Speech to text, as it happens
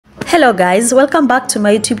Hello guys, welcome back to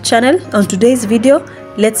my YouTube channel. On today's video,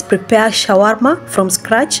 let's prepare shawarma from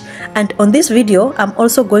scratch, and on this video I'm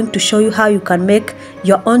also going to show you how you can make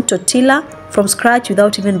your own tortilla from scratch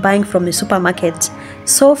without even buying from the supermarket.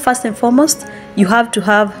 So first and foremost, you have to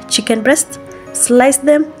have chicken breast. Slice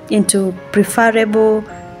them into preferable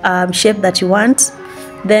shape that you want.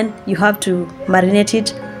 Then you have to marinate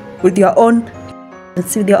it with your own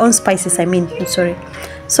spices.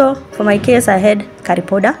 So for my case, I had curry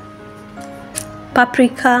powder,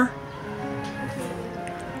 paprika,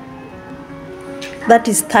 that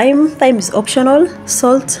is thyme. Thyme is optional.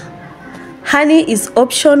 Salt, honey is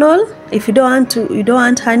optional. If you don't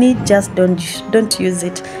want honey, just don't use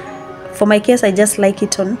it. For my case, I just like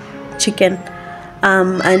it on chicken,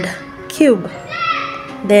 and cube.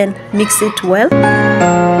 Then mix it well.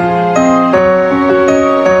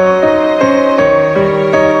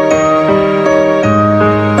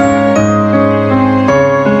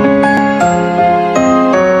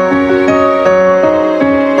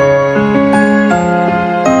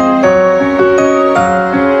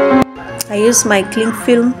 I use my cling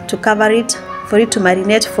film to cover it for it to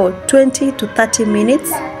marinate for 20 to 30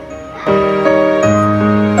 minutes.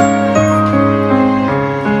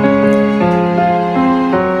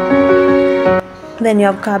 Then you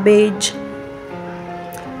have cabbage.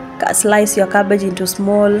 Slice your cabbage into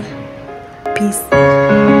small pieces.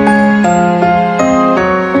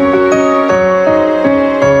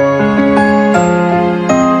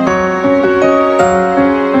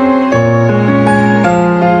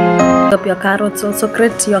 Your carrots, also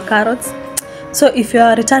grate your carrots. So if you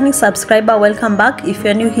are a returning subscriber, welcome back. If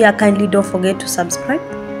you're new here, kindly don't forget to subscribe,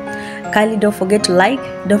 kindly don't forget to like,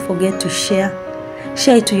 don't forget to share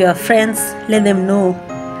it to your friends. Let them know,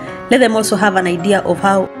 let them also have an idea of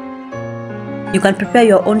how you can prepare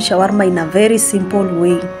your own shawarma in a very simple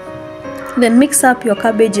way. Then mix up your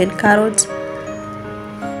cabbage and carrots,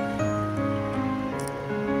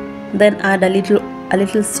 then add a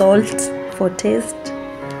little salt for taste.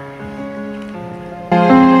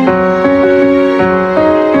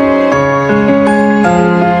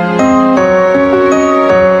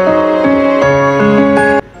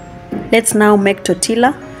 Let's now make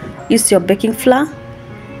tortilla. Use your baking flour,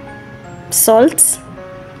 salt,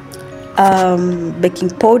 baking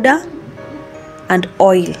powder, and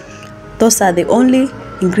oil. Those are the only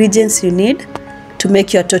ingredients you need to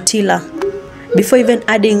make your tortilla. Before even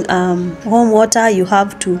adding warm water, you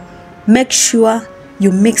have to make sure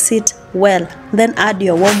you mix it well. Then add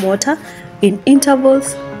your warm water in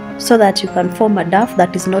intervals so that you can form a dough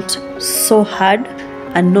that is not so hard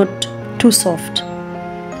and not too soft.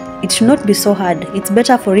 It should not be so hard. It's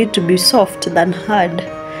better for it to be soft than hard.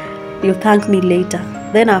 You'll thank me later.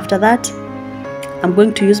 Then after that, I'm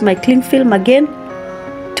going to use my cling film again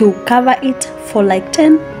to cover it for like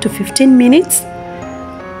 10 to 15 minutes.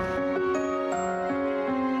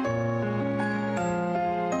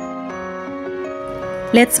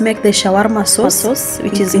 Let's make the shawarma sauce,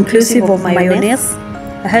 which is inclusive of mayonnaise.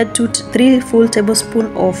 I had 2 to 3 full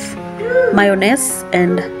tablespoons of mayonnaise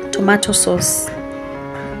and tomato sauce.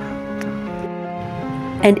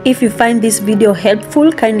 And if you find this video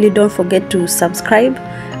helpful, kindly don't forget to subscribe.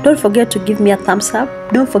 Don't forget to give me a thumbs up.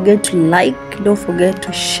 Don't forget to like. Don't forget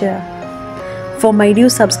to share. For my new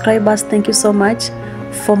subscribers, thank you so much.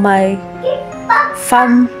 For my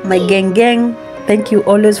fam, my gang, thank you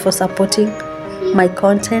always for supporting my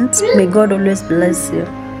content. May God always bless you.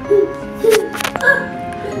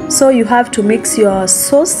 So you have to mix your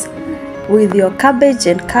sauce with your cabbage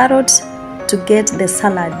and carrots to get the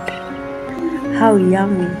salad. How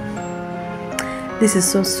yummy! This is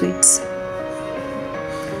so sweet.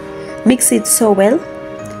 Mix it so well.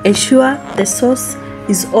 Ensure the sauce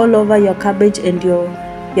is all over your cabbage and your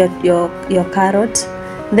carrot.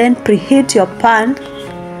 Then preheat your pan.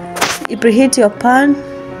 Preheat your pan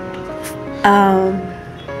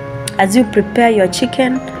as you prepare your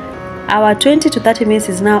chicken. Our 20 to 30 minutes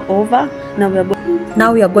is now over.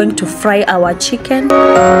 Now we are going to fry our chicken.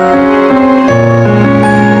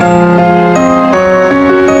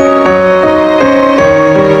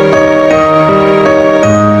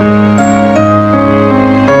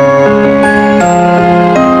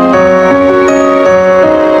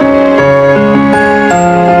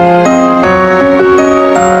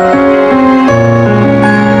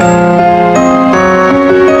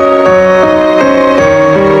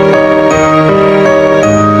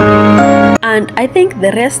 I think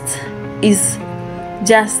the rest is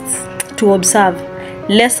just to observe.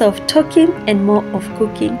 Less of talking and more of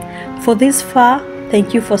cooking. For this far,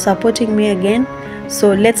 thank you for supporting me again.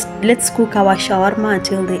 So let's cook our shawarma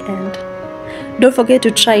until the end. Don't forget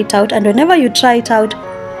to try it out, and whenever you try it out,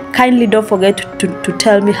 kindly don't forget to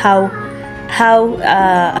tell me how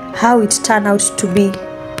it turned out to be.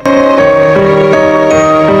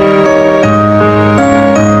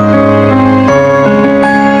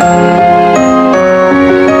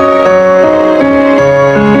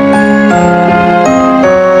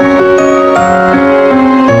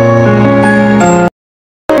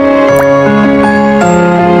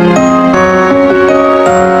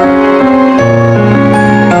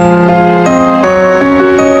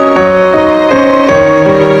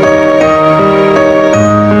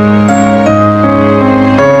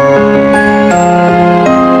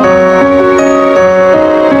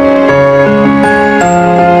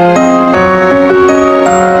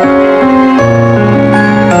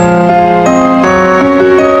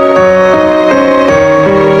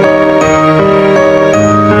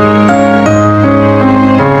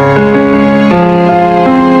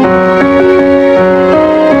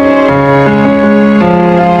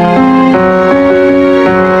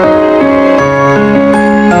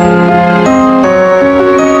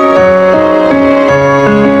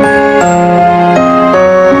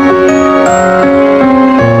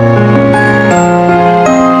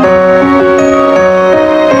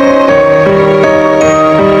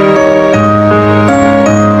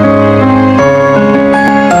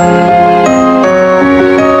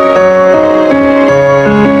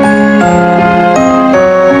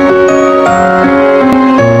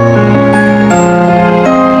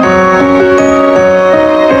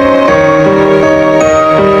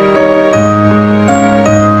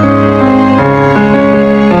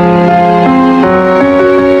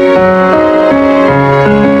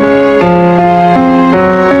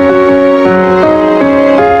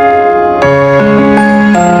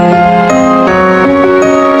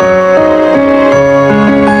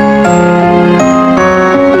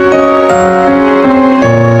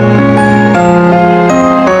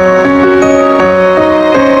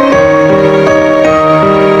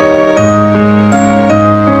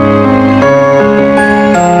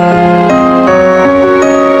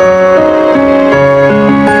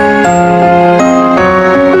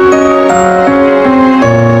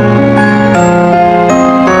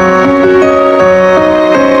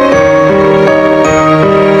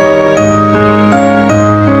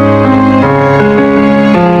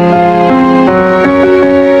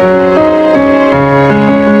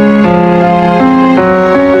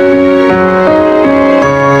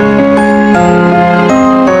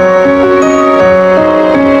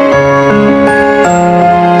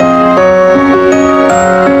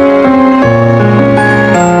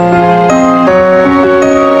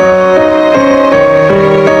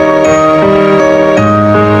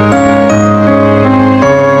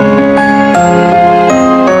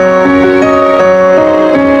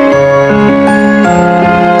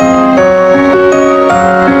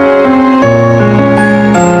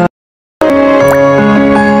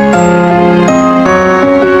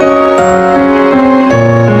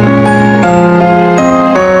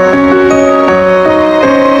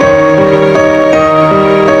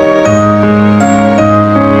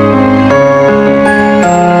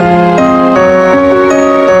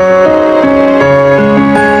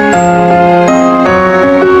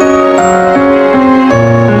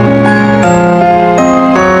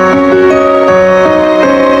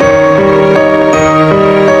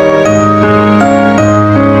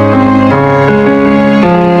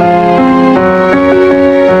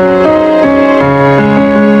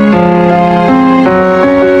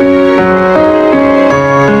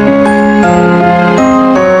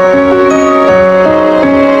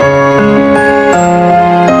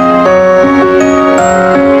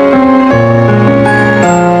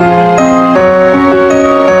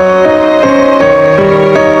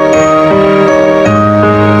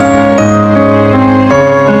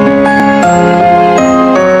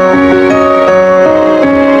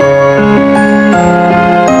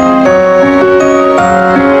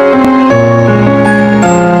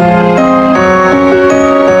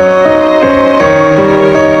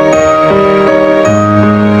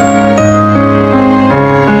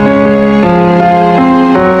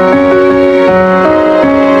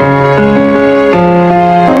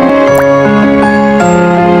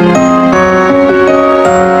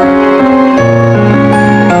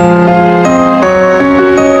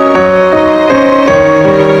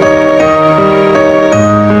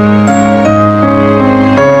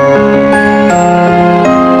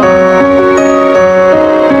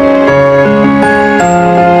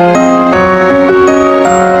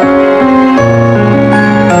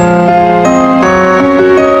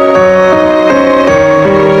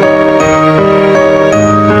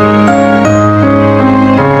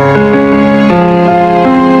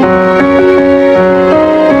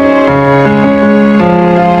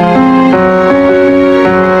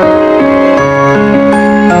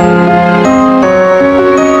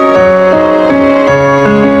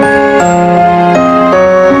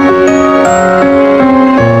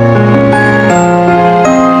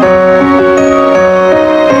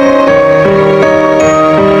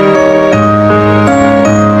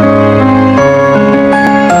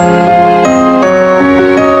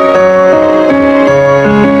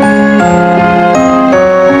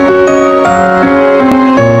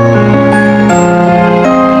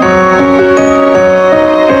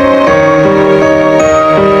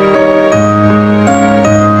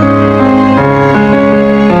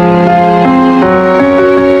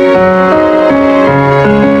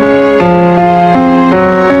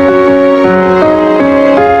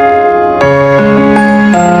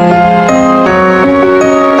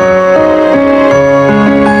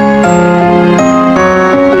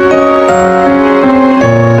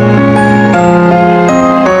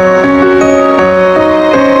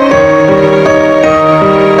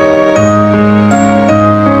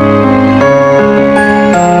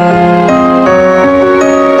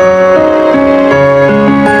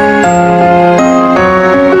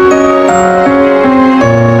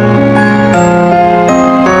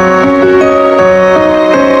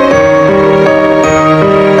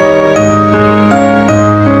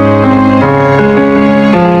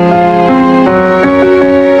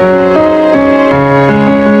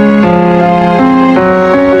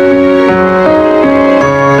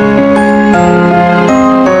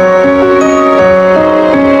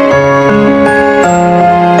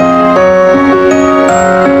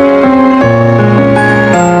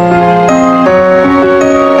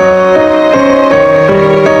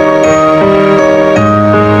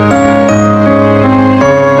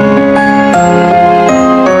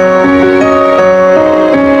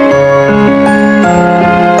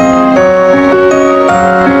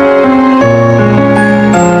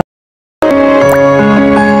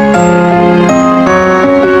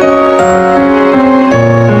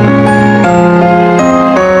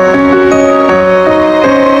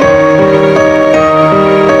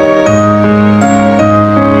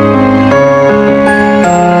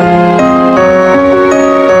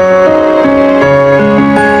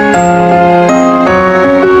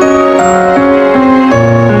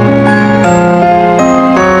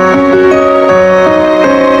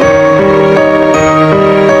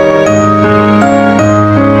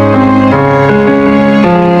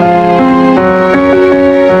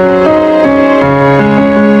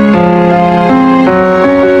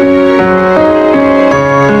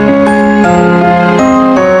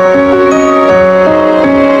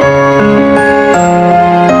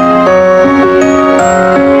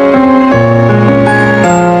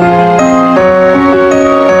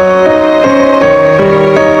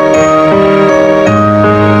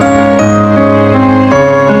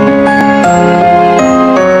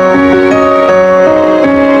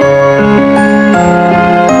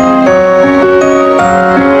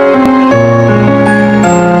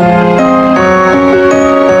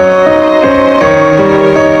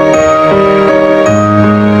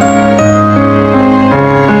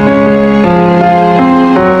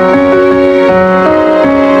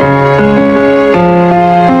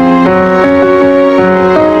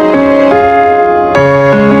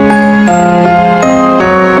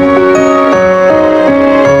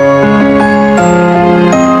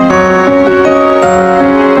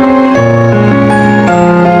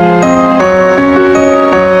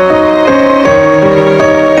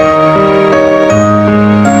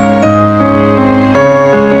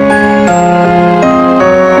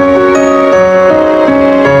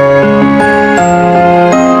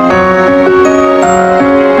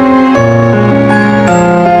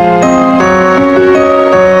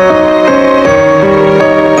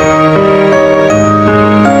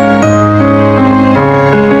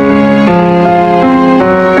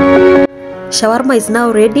 shawarma is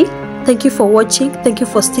now ready. Thank you for watching. Thank you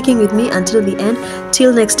for sticking with me until the end.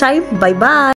 Till next time, bye bye.